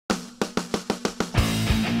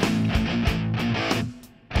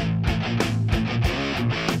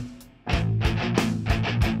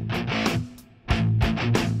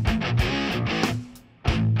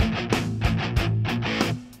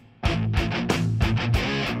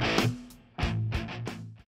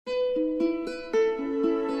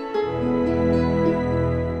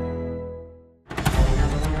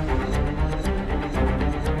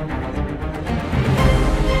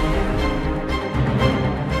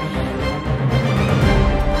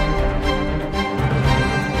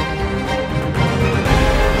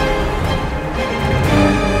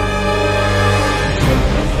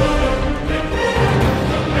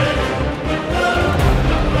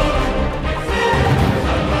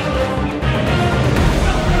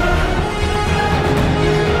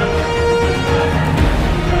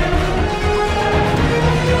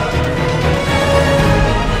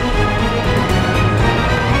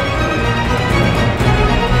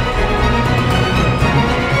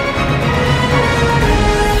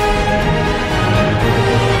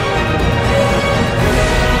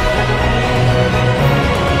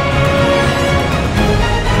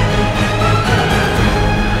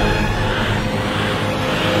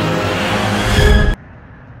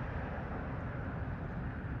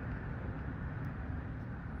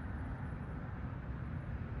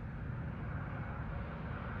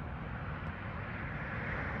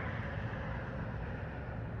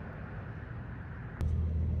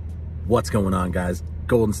What's going on, guys?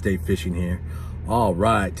 Golden State Fishing here. All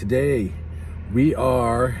right, today we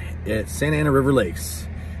are at Santa Ana River Lakes.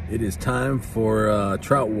 It is time for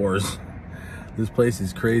trout wars. This place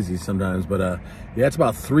is crazy sometimes, but yeah, it's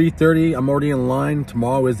about 3:30. I'm already in line.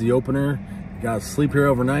 Tomorrow is the opener. Got to sleep here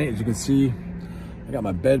overnight. As you can see, I got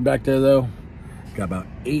my bed back there though. Got about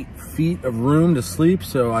 8 feet of room to sleep,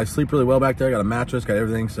 so I sleep really well back there. I got a mattress, got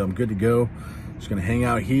everything, so I'm good to go. Just gonna hang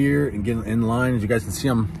out here and get in line. As you guys can see,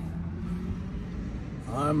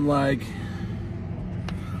 I'm like,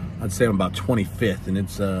 I'd say I'm about 25th, and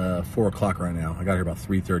it's 4 o'clock right now. I got here about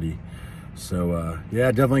 3:30. So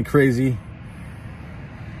yeah, definitely crazy.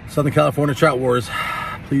 Southern California trout wars.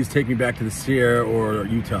 Please take me back to the Sierra or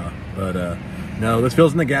Utah. But no, this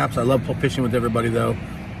fills in the gaps. I love fishing with everybody though.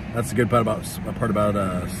 That's the good part about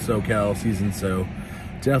SoCal season. So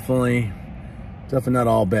definitely not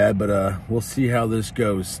all bad, but we'll see how this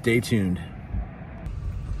goes. Stay tuned.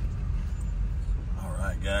 All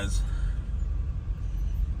right, guys.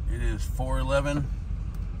 It is 4:11.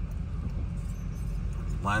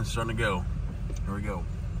 Line's starting to go. Here we go.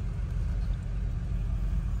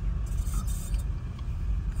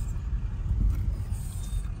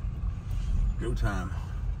 Go time.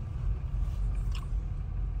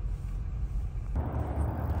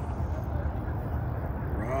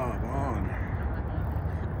 Rob on.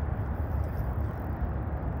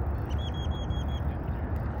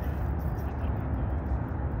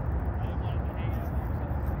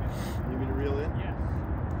 You need me to reel in? Yes.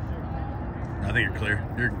 I think you're clear.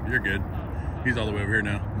 You're good. He's all the way over here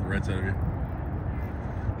now, on the right side of you.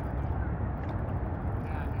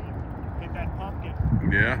 Hit that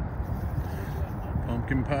pumpkin. Yeah.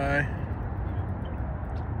 Pumpkin pie.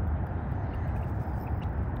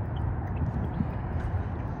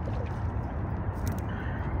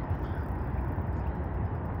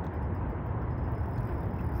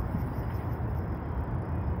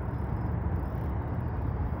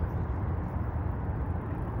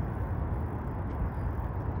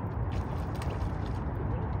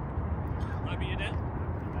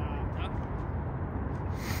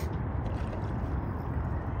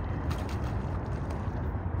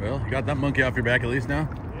 Well, you got that monkey off your back at least now?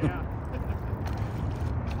 Yeah.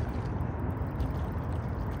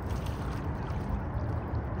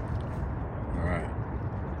 All right.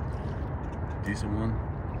 Decent one.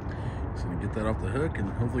 Just gonna get that off the hook and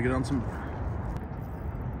hopefully get on some more.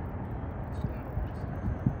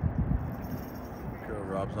 Go,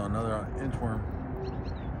 Rob's on another inchworm.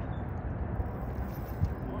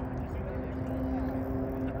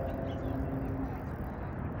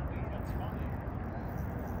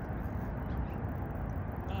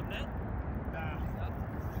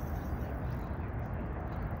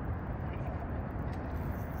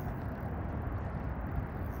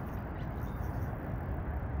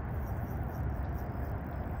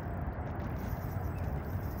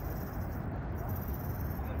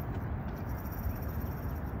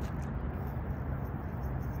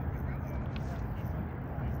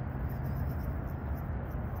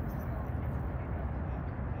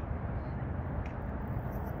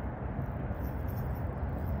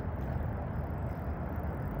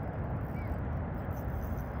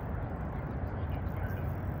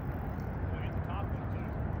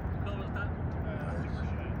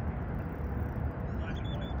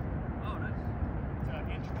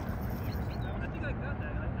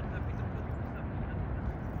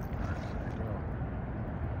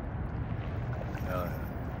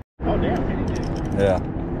 Oh, damn. Yeah.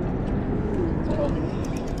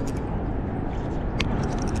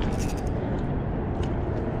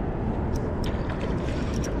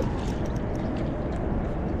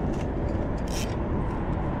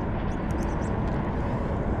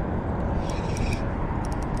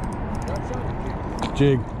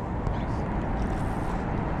 Jig.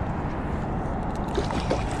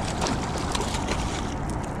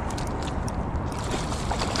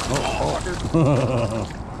 Oh.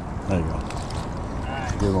 There you go.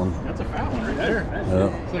 Nice. Good one. That's a fat one right there. That's Yeah.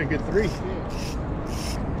 It's like a good 3.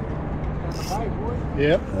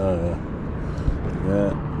 Yep. Oh yeah.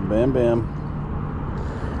 Yeah. Bam bam.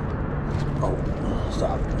 Oh,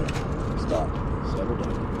 stop. Stop. Settle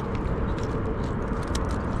down.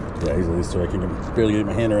 Yeah, he's at least so I can barely get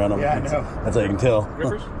my hand around him. Yeah, I know. That's how you can tell.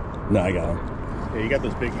 Grippers? No, I got him. Yeah, you got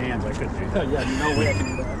those big hands. I couldn't do that. Yeah, no way I can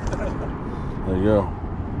do that. There you go.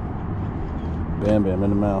 Bam bam in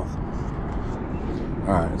the mouth.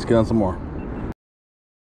 All right, let's get on some more.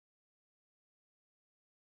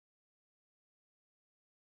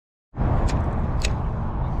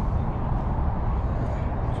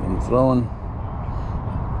 So I'm throwing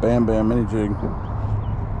Bam Bam mini jig.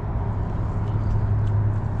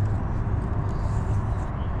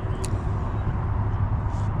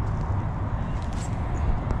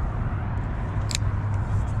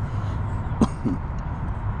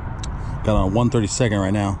 Got on 1/32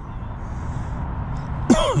 right now.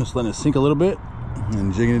 Just letting it sink a little bit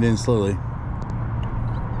and jigging it in slowly.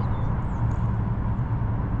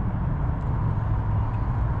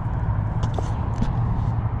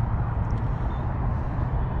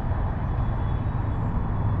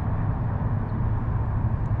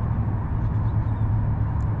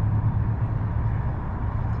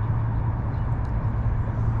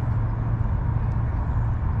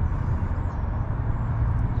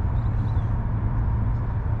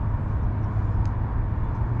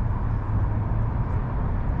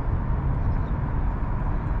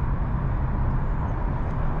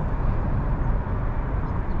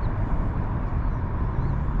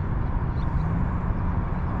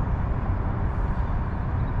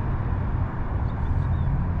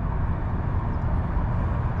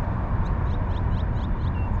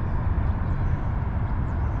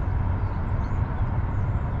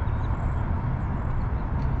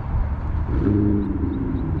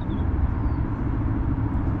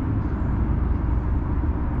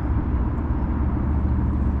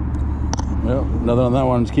 Well, nothing on that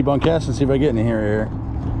one. Just keep on casting, see if I get any here.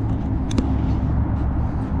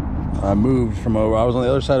 I moved from over. I was on the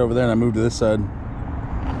other side over there, and I moved to this side.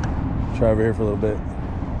 Try over here for a little bit.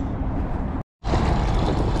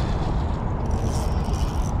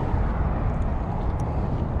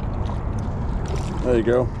 There you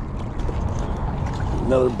go.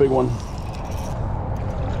 Another big one.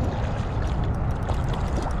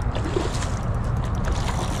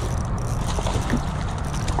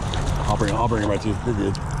 I'll bring it right to you. You're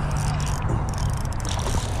good.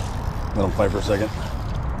 Let him fight for a second.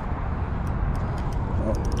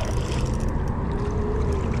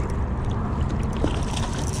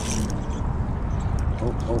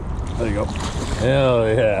 Oh, there you go. Hell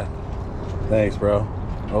yeah. Thanks, bro.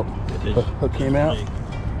 Oh, hook came out.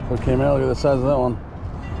 Hook came out. Look at the size of that one.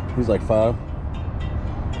 He's like 5.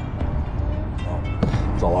 Oh,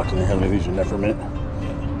 it's all locked in there. Let me use your net for a minute.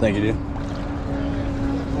 Thank you, dude.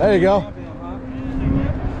 There you go.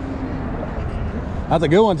 That's a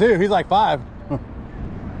good one too. He's like 5. Yeah,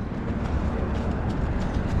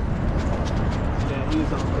 he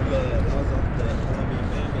was on the heavy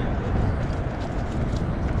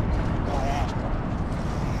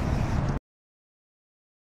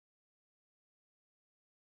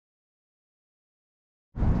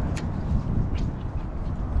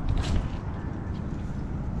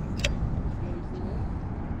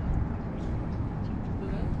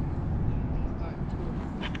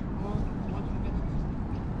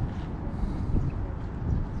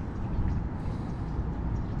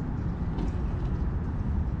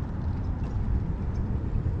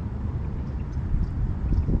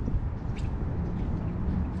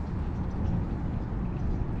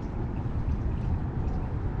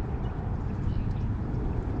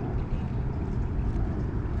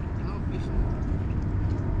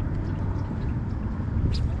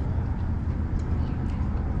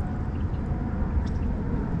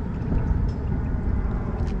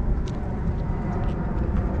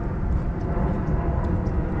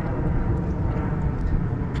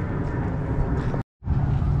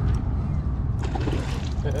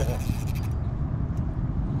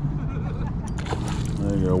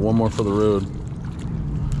There you go. One more for the road.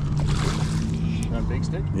 That big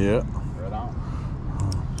stick? Yeah. Right on.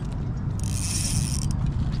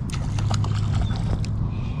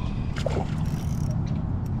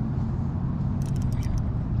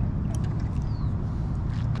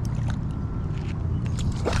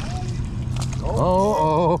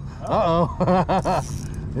 Oh, uh-oh.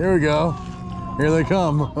 Here we go. Here they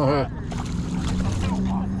come.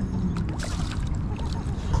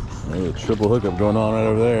 There's a triple hookup going on right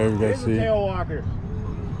over there. You guys see? Tail walker.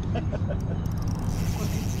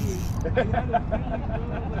 There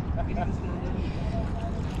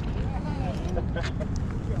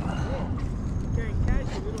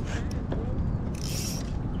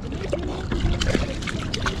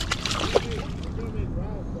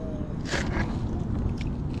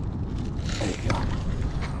you go.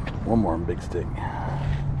 One more big stick.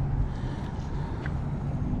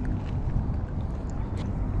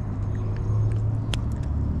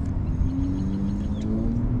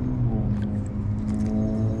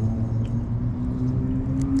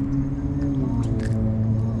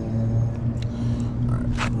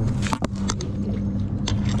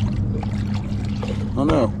 Oh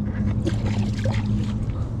no.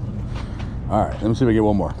 All right, let me see if I get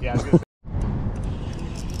one more. Yeah, I was gonna say.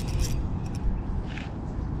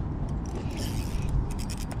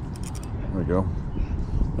 There we go.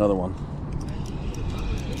 Another one.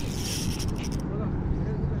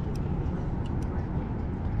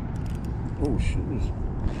 Oh, shoot.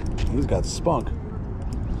 He's got spunk.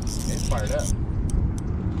 It's fired up.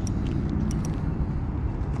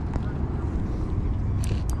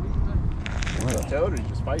 What a Toad or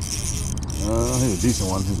just spicy? I think it's a decent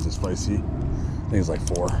one. It's just spicy. I think it's like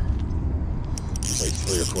 4. It's like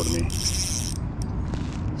 3 or 4 to me. It's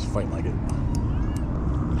fighting like it.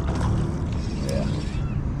 Yeah.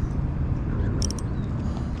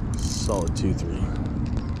 Solid 2-3.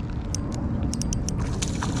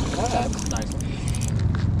 Oh, that's a nice one.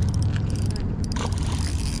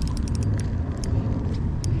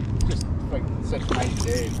 Just like such a nice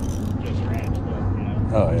day for just ranch, but you know.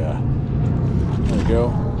 Oh yeah. There we go.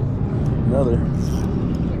 Another.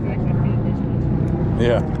 Like I can feed these ones.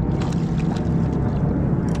 Yeah.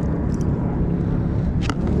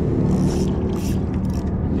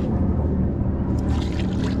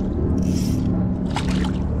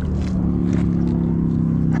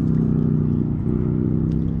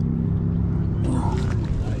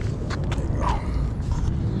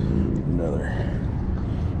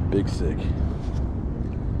 Big sick.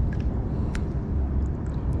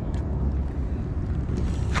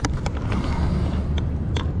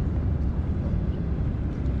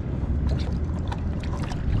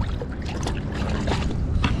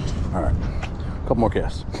 All right, a couple more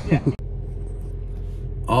casts. Yeah.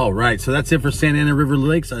 All right, so that's it for Santa Ana River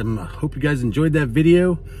Lakes. I hope you guys enjoyed that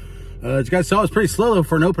video. As you guys saw, it was pretty slow though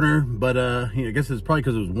for an opener, but you know, I guess it's probably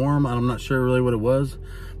because it was warm. I'm not sure really what it was,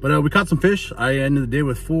 but we caught some fish. I ended the day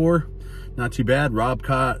with 4, not too bad. Rob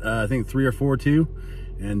caught I think 3 or 4 too,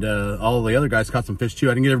 and all the other guys caught some fish too.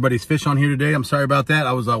 I didn't get everybody's fish on here today. I'm sorry about that.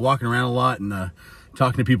 I was walking around a lot and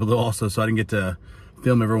talking to people though also, so I didn't get to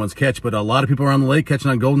film everyone's catch, but a lot of people around the lake catching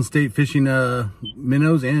on Golden State fishing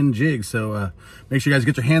minnows and jigs. So make sure you guys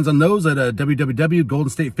get your hands on those at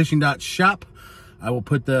www.goldenstatefishing.shop. I will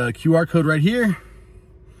put the QR code right here.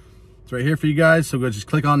 It's right here for you guys. So go just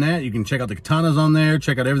click on that. You can check out the katanas on there,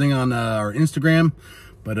 check out everything on our Instagram,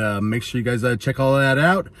 but make sure you guys check all that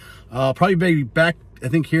out. I'll probably be back, I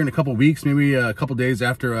think, here in a couple weeks, maybe a couple days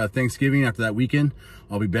after Thanksgiving, after that weekend.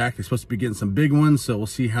 I'll be back. They're supposed to be getting some big ones, so we'll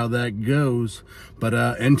see how that goes. But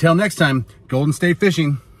until next time, Golden State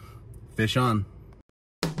Fishing, fish on.